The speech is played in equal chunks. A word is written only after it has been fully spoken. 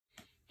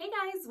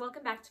Hi guys,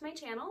 welcome back to my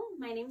channel.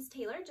 My name's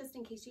Taylor, just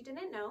in case you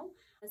didn't know.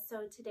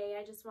 So today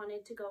I just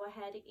wanted to go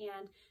ahead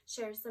and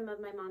share some of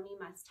my mommy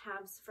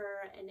must-haves for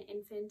an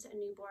infant, a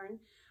newborn.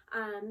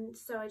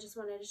 So I just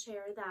wanted to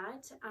share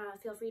that.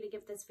 Feel free to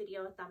give this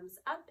video a thumbs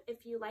up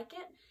if you like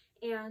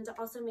it, and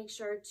also make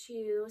sure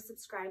to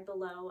subscribe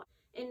below.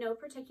 In no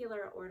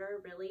particular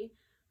order, really.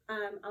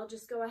 I'll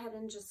just go ahead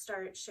and just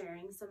start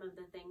sharing some of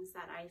the things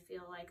that I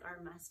feel like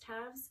are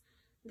must-haves.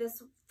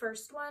 This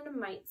first one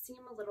might seem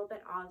a little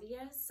bit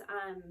obvious.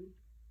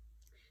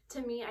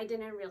 To me, I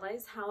didn't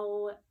realize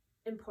how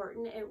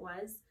important it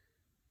was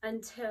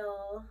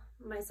until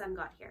my son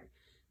got here.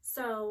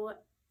 So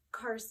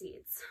car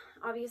seats.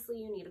 Obviously,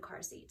 you need a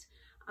car seat.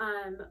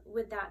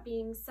 With that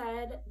being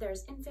said,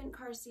 there's infant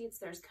car seats,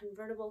 there's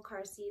convertible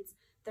car seats.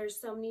 There's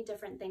so many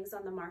different things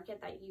on the market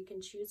that you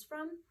can choose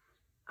from.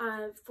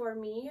 For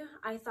me,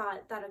 I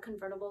thought that a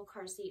convertible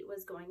car seat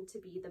was going to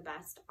be the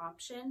best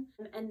option.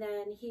 And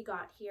then he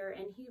got here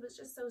and he was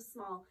just so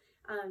small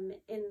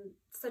in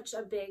such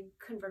a big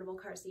convertible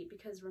car seat,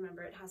 because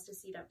remember, it has to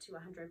seat up to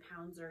 100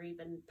 pounds or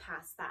even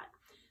past that.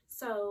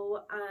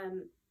 So,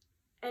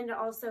 and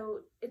also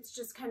it's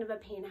just kind of a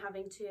pain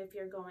having to, if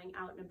you're going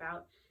out and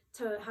about,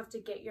 to have to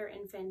get your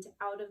infant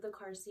out of the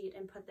car seat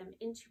and put them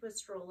into a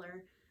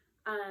stroller.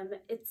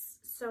 It's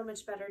so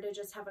much better to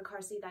just have a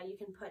car seat that you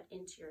can put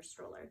into your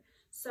stroller.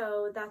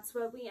 So that's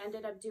what we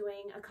ended up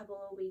doing a couple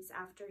of weeks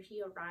after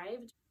he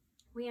arrived.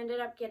 We ended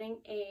up getting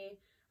a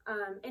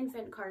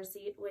infant car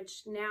seat,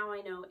 which now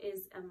I know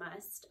is a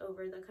must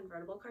over the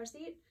convertible car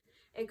seat.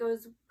 It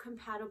goes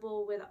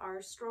compatible with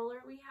our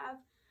stroller we have.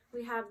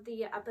 We have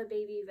the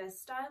UPPAbaby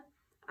Vista.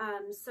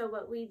 So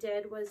what we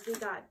did was we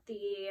got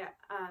the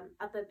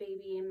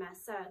UPPAbaby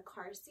Mesa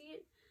car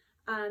seat.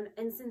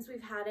 And since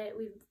we've had it,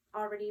 we've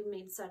already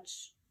made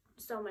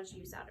so much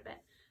use out of it.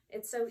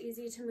 It's so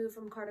easy to move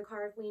from car to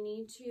car if we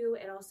need to.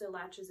 It also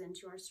latches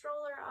into our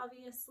stroller,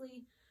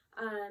 obviously.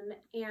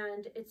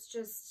 And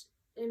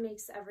it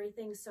makes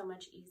everything so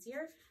much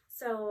easier.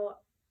 So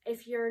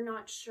if you're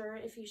not sure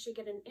if you should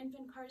get an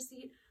infant car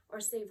seat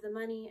or save the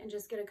money and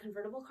just get a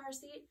convertible car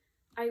seat,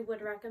 I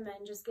would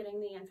recommend just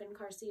getting the infant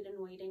car seat and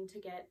waiting to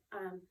get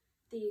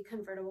the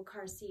convertible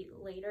car seat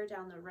later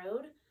down the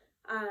road.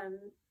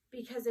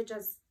 Because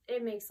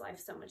it makes life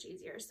so much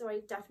easier. So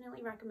I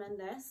definitely recommend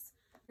this.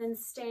 Then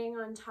staying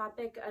on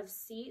topic of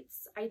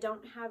seats, I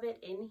don't have it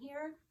in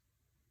here.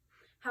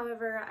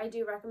 However, I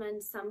do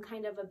recommend some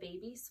kind of a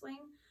baby swing.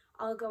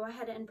 I'll go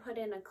ahead and put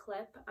in a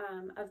clip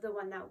of the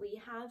one that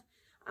we have.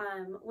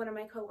 One of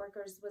my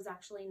coworkers was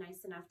actually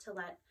nice enough to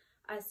let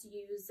us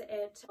use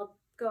it. I'll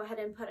go ahead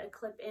and put a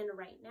clip in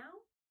right now.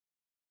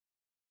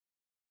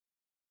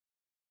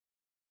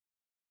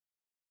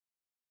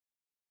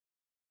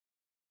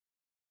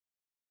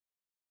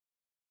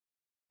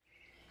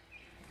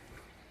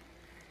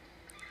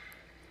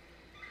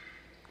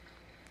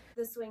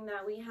 The swing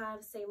that we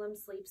have, Salem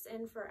sleeps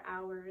in for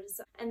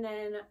hours. And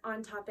then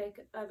on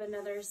topic of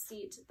another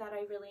seat that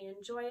I really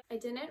enjoy, I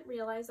didn't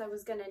realize I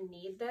was gonna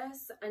need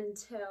this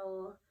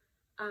until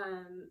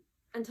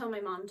my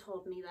mom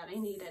told me that I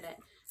needed it.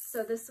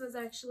 So this was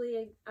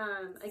actually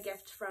a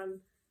gift from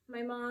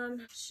my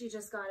mom. She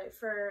just got it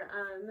for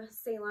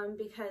Salem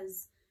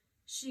because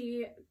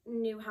she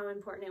knew how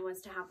important it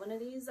was to have one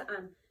of these.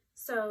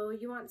 So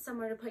you want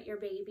somewhere to put your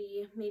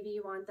baby. Maybe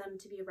you want them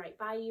to be right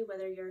by you,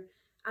 whether you're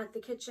at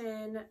the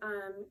kitchen,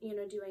 you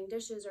know, doing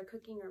dishes or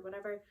cooking or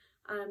whatever.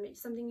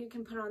 Something you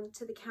can put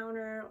onto the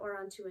counter or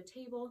onto a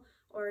table,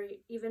 or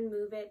even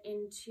move it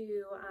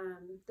into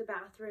the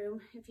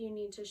bathroom if you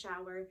need to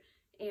shower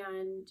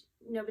and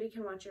nobody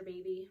can watch your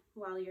baby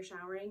while you're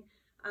showering.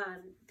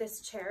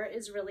 This chair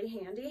is really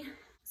handy.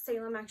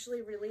 Salem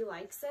actually really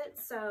likes it,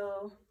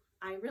 so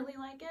I really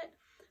like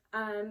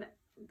it.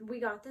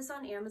 We got this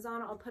on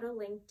Amazon. I'll put a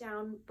link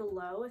down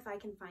below if I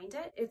can find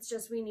it. It's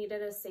just we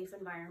needed a safe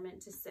environment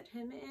to sit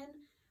him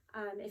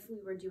in if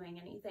we were doing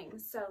anything.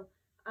 So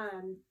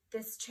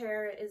this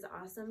chair is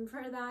awesome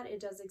for that.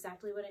 It does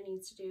exactly what it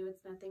needs to do.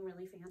 It's nothing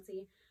really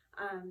fancy,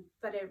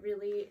 but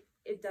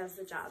it does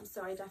the job.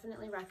 So I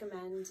definitely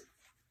recommend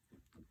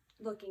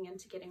looking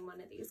into getting one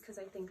of these because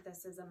I think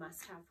this is a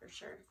must-have for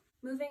sure.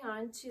 Moving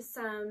on to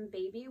some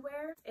baby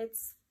wear.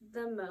 It's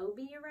the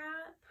Moby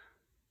wrap.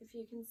 If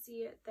you can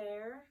see it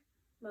there,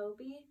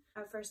 Moby.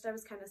 At first I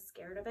was kind of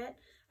scared of it.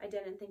 I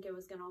didn't think it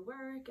was gonna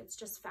work. It's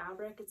just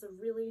fabric. It's a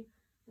really,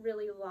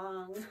 really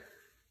long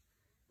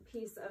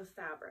piece of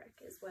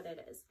fabric is what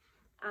it is.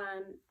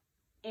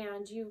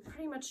 And you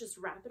pretty much just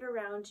wrap it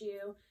around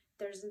you.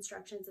 There's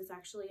instructions. It's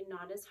actually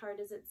not as hard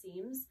as it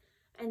seems.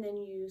 And then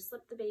you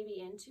slip the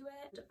baby into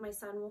it. My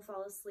son will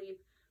fall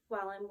asleep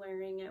while I'm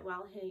wearing it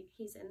while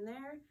he's in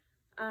there.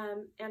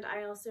 And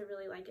I also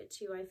really like it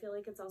too. I feel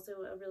like it's also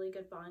a really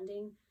good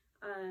bonding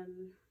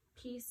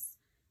piece.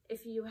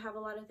 If you have a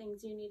lot of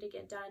things you need to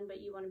get done,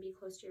 but you want to be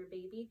close to your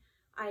baby,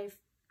 I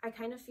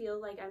kind of feel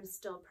like I'm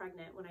still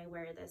pregnant when I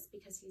wear this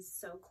because he's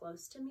so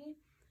close to me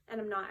and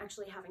I'm not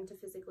actually having to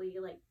physically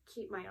like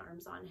keep my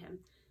arms on him.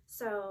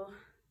 So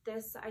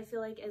this I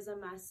feel like is a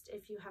must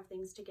if you have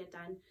things to get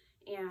done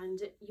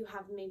and you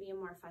have maybe a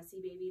more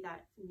fussy baby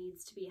that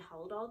needs to be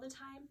held all the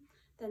time,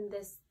 then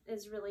this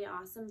is really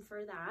awesome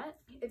for that.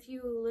 If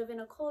you live in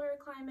a colder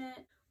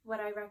climate, what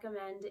I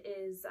recommend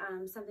is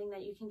something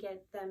that you can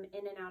get them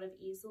in and out of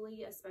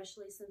easily,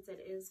 especially since it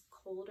is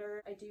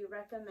colder. I do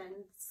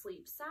recommend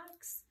sleep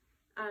sacks.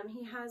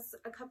 He has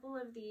a couple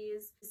of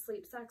these.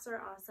 Sleep sacks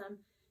are awesome.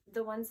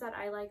 The ones that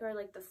I like are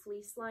like the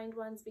fleece lined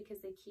ones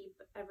because they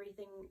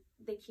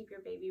keep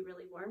your baby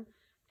really warm.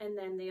 And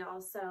then they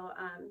also,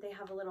 they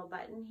have a little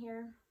button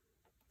here,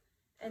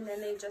 and then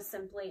they just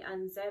simply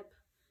unzip.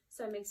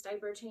 So it makes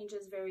diaper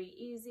changes very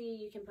easy.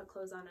 You can put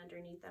clothes on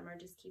underneath them or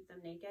just keep them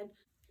naked.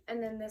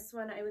 And then this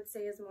one I would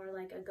say is more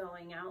like a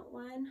going out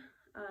one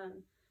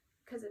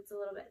because it's a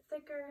little bit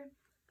thicker.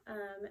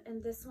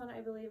 And this one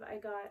I believe I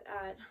got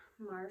at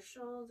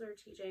Marshall's or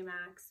TJ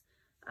Maxx.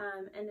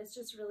 And it's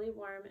just really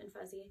warm and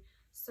fuzzy,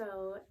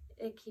 so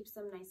it keeps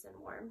them nice and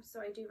warm.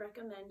 So I do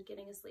recommend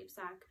getting a sleep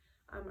sack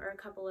or a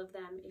couple of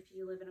them if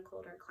you live in a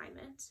colder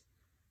climate.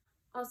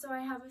 Also, I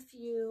have a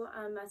few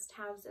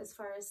must-haves as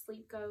far as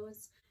sleep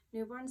goes.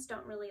 Newborns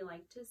don't really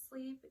like to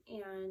sleep,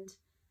 and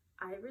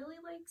I really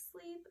like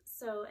sleep,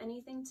 so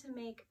anything to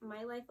make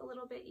my life a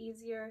little bit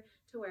easier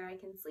to where I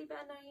can sleep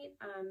at night,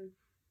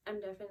 I'm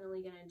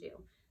definitely gonna do.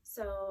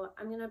 So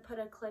I'm gonna put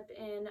a clip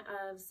in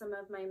of some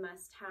of my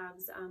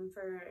must-haves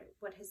for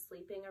what his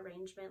sleeping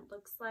arrangement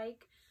looks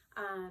like,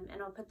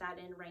 and I'll put that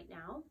in right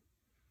now.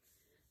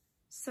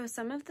 So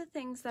some of the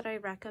things that I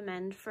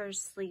recommend for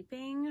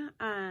sleeping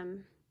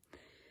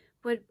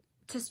would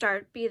to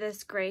start be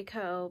this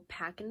Graco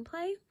Pack and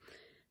Play.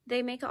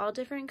 They make all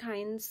different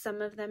kinds.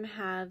 Some of them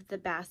have the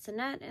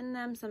bassinet in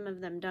them, some of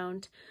them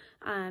don't.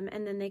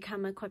 And then they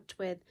come equipped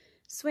with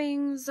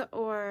swings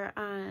or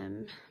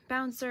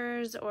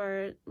bouncers,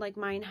 or like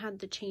mine had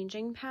the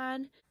changing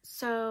pad.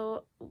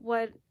 So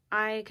what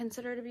I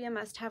consider to be a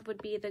must-have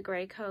would be the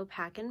Graco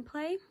Pack and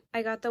Play.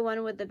 I got the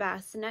one with the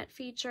bassinet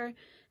feature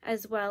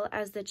as well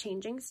as the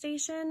changing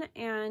station,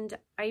 and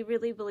I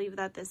really believe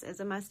that this is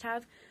a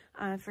must-have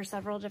for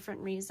several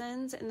different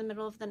reasons. In the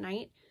middle of the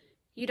night,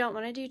 you don't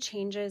want to do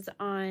changes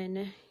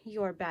on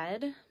your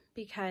bed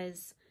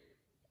because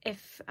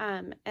if,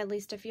 at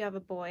least if you have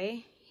a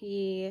boy,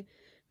 he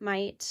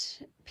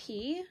might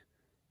pee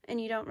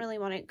and you don't really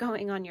want it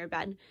going on your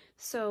bed.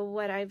 So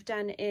what I've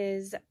done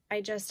is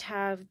I just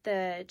have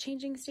the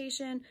changing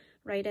station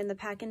right in the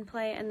Pack and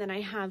Play, and then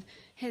I have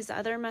his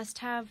other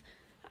must-have,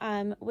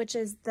 which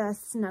is the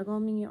Snuggle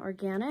Me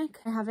Organic.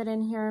 I have it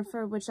in here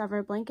for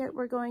whichever blanket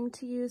we're going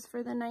to use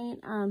for the night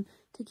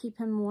to keep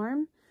him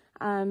warm.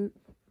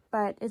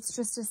 But it's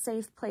just a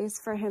safe place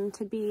for him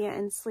to be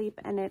and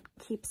sleep, and it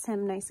keeps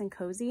him nice and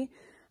cozy.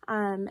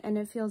 And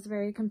it feels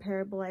very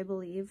comparable, I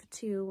believe,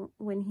 to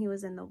when he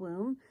was in the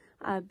womb,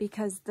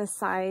 because the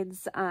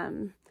sides,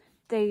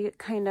 they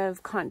kind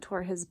of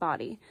contour his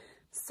body.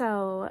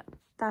 So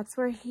that's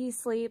where he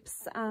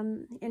sleeps,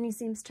 and he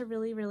seems to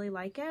really, really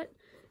like it.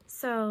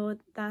 So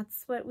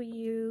that's what we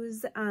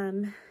use.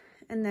 And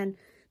then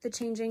the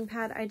changing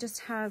pad, I just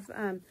have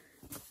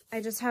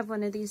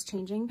one of these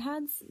changing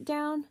pads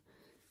down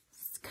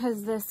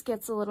because this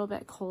gets a little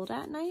bit cold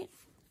at night.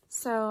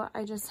 So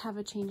I just have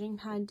a changing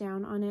pad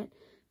down on it.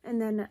 And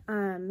then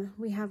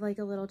we have like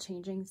a little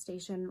changing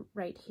station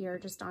right here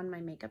just on my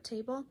makeup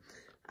table.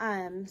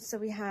 So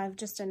we have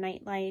just a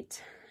night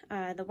light,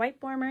 the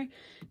wipe warmer.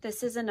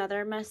 This is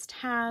another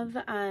must-have.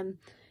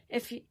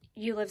 If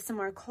you live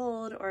somewhere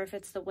cold or if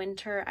it's the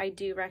winter, I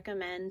do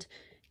recommend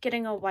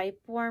getting a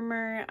wipe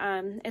warmer.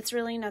 It's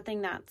really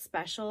nothing that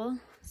special.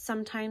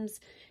 Sometimes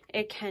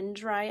it can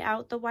dry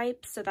out the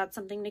wipe, so that's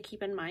something to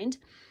keep in mind.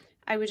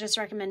 I would just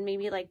recommend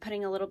maybe like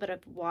putting a little bit of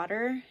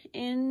water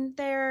in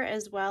there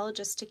as well,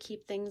 just to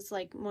keep things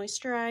like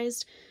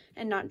moisturized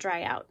and not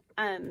dry out.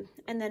 And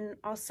then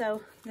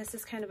also, this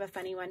is kind of a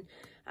funny one,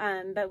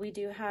 but we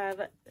do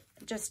have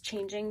just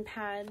changing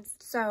pads.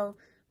 So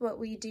what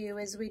we do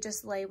is we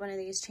just lay one of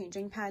these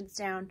changing pads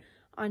down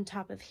on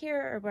top of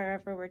here or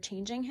wherever we're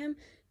changing him.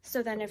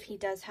 So then if he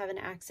does have an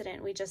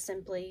accident, we just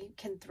simply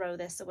can throw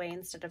this away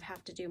instead of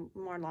have to do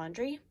more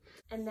laundry.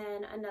 And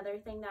then another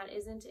thing that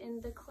isn't in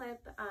the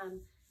clip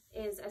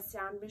is a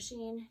sound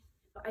machine.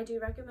 I do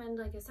recommend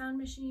like a sound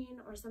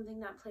machine or something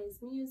that plays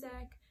music.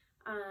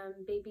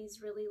 Babies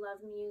really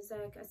love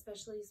music,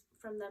 especially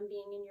from them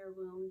being in your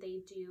womb. They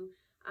do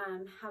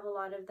have a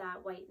lot of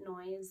that white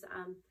noise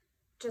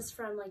just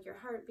from like your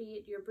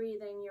heartbeat, your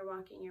breathing, your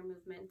walking, your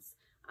movements.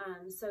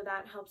 So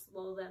that helps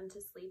lull them to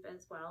sleep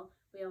as well.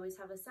 We always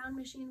have a sound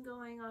machine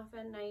going off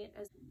at night.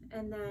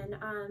 And then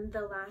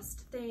the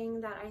last thing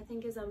that I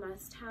think is a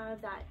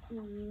must-have that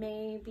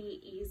may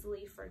be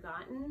easily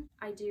forgotten,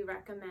 I do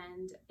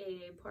recommend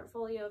a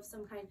portfolio of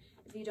some kind.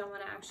 If you don't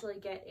want to actually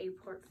get a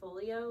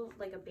portfolio,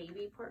 like a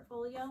baby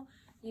portfolio,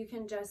 you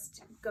can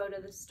just go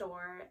to the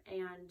store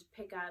and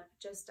pick up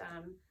just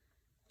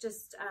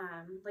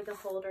like a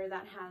folder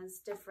that has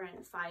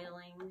different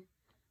filing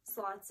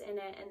slots in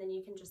it, and then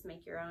you can just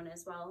make your own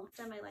as well.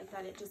 I like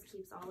that it just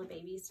keeps all the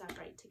baby stuff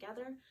right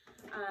together,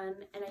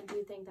 and I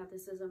do think that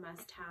this is a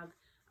must-have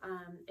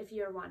if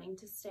you're wanting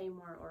to stay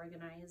more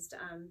organized.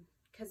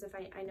 Because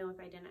I know if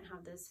I didn't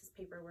have this, his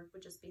paperwork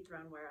would just be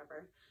thrown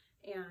wherever,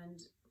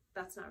 and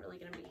that's not really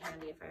going to be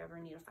handy if I ever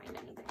need to find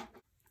anything.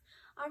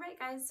 Alright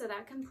guys, so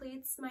that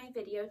completes my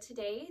video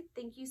today.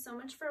 Thank you so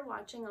much for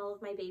watching all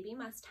of my baby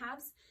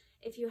must-haves.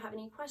 If you have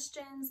any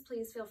questions,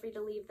 please feel free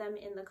to leave them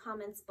in the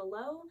comments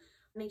below.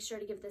 Make sure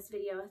to give this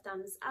video a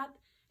thumbs up,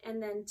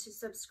 and then to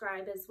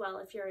subscribe as well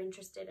if you're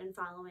interested in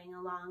following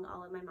along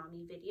all of my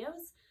mommy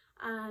videos.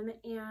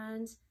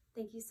 And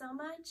thank you so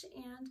much,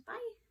 and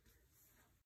bye!